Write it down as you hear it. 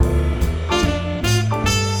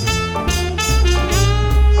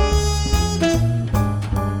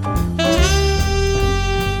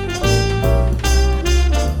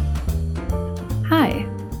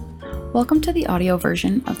Welcome to the audio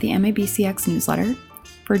version of the MABCX newsletter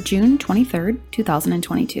for June 23,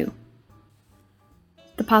 2022.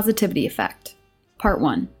 The Positivity Effect, Part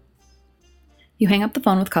 1. You hang up the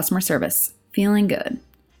phone with customer service, feeling good.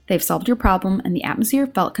 They've solved your problem and the atmosphere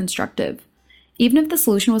felt constructive. Even if the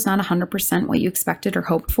solution was not 100% what you expected or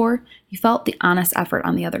hoped for, you felt the honest effort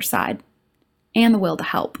on the other side and the will to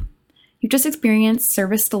help. You've just experienced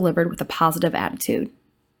service delivered with a positive attitude.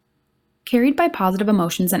 Carried by positive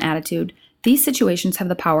emotions and attitude, these situations have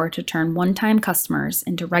the power to turn one-time customers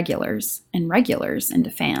into regulars and regulars into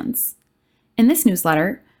fans. In this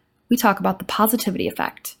newsletter, we talk about the positivity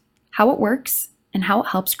effect, how it works, and how it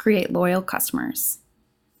helps create loyal customers.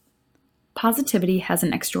 Positivity has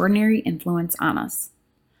an extraordinary influence on us.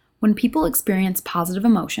 When people experience positive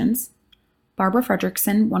emotions, Barbara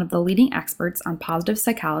Fredrickson, one of the leading experts on positive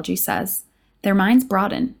psychology, says, their minds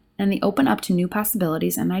broaden and they open up to new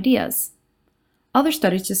possibilities and ideas. Other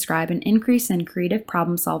studies describe an increase in creative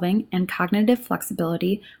problem solving and cognitive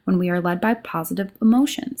flexibility when we are led by positive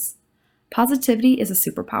emotions. Positivity is a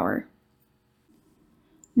superpower.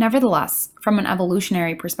 Nevertheless, from an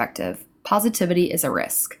evolutionary perspective, positivity is a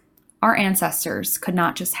risk. Our ancestors could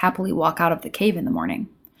not just happily walk out of the cave in the morning.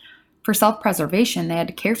 For self-preservation, they had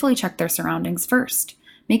to carefully check their surroundings first,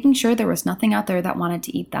 making sure there was nothing out there that wanted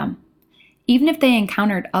to eat them. Even if they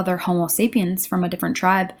encountered other Homo sapiens from a different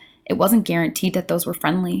tribe, it wasn't guaranteed that those were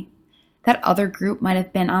friendly. That other group might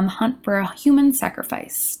have been on the hunt for a human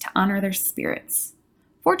sacrifice to honor their spirits.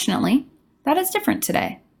 Fortunately, that is different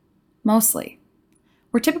today. Mostly.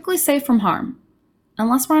 We're typically safe from harm,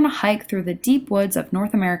 unless we're on a hike through the deep woods of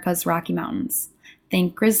North America's Rocky Mountains,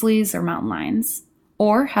 think grizzlies or mountain lions,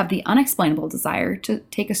 or have the unexplainable desire to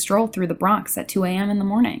take a stroll through the Bronx at 2 a.m. in the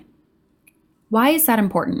morning. Why is that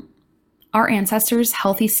important? Our ancestors'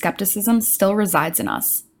 healthy skepticism still resides in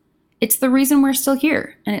us. It's the reason we're still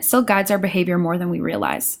here, and it still guides our behavior more than we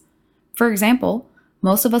realize. For example,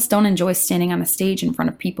 most of us don't enjoy standing on a stage in front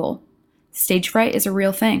of people. Stage fright is a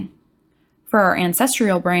real thing. For our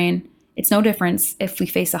ancestral brain, it's no difference if we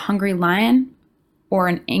face a hungry lion or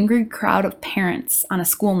an angry crowd of parents on a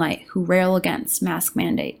school night who rail against mask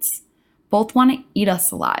mandates. Both want to eat us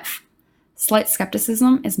alive. Slight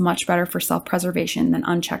skepticism is much better for self-preservation than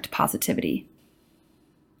unchecked positivity.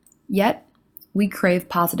 Yet, we crave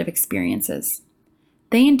positive experiences.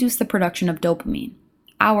 They induce the production of dopamine,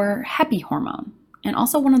 our happy hormone, and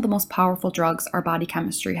also one of the most powerful drugs our body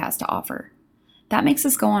chemistry has to offer. That makes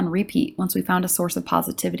us go on repeat once we found a source of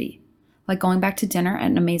positivity, like going back to dinner at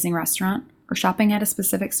an amazing restaurant or shopping at a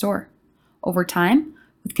specific store. Over time,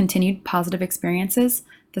 with continued positive experiences,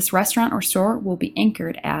 this restaurant or store will be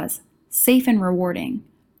anchored as safe and rewarding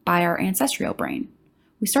by our ancestral brain.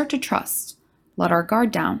 We start to trust, let our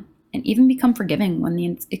guard down, and even become forgiving when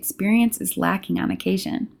the experience is lacking on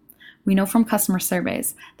occasion. We know from customer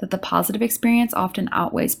surveys that the positive experience often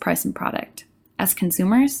outweighs price and product. As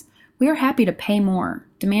consumers, we are happy to pay more,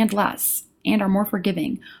 demand less, and are more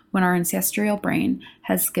forgiving when our ancestral brain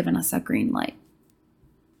has given us a green light.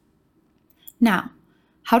 Now,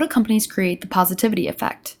 how do companies create the positivity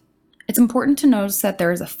effect? It's important to notice that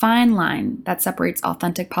there is a fine line that separates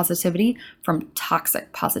authentic positivity from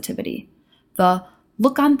toxic positivity. The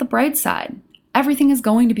look on the bright side, everything is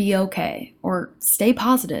going to be okay, or stay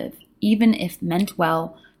positive, even if meant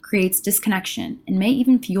well, creates disconnection and may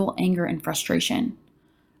even fuel anger and frustration.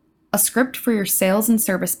 A script for your sales and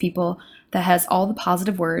service people that has all the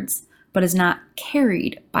positive words, but is not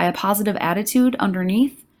carried by a positive attitude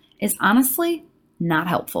underneath is honestly not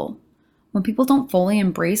helpful. When people don't fully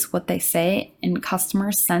embrace what they say and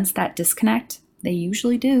customers sense that disconnect, they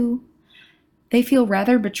usually do, they feel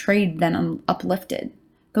rather betrayed than uplifted.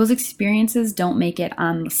 Those experiences don't make it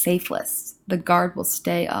on the safe list. The guard will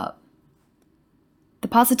stay up. The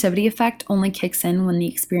positivity effect only kicks in when the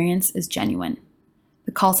experience is genuine.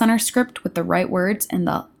 The call center script with the right words and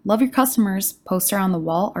the love your customers poster on the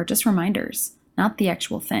wall are just reminders, not the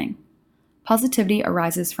actual thing. Positivity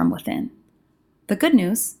arises from within. The good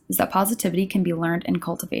news is that positivity can be learned and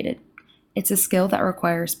cultivated. It's a skill that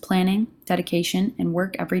requires planning, dedication, and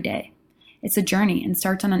work every day. It's a journey and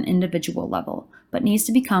starts on an individual level, but needs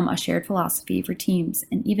to become a shared philosophy for teams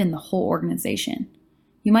and even the whole organization.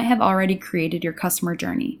 You might have already created your customer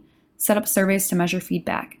journey, set up surveys to measure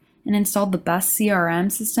feedback, and installed the best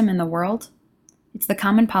CRM system in the world. It's the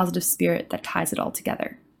common positive spirit that ties it all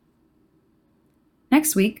together.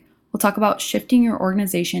 Next week, we'll talk about shifting your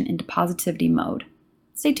organization into positivity mode.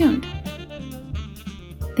 Stay tuned.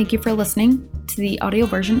 Thank you for listening to the audio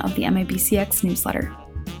version of the MABCX newsletter.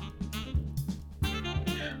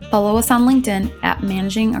 Follow us on LinkedIn at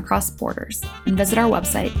Managing Across Borders and visit our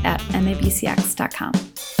website at mabcx.com.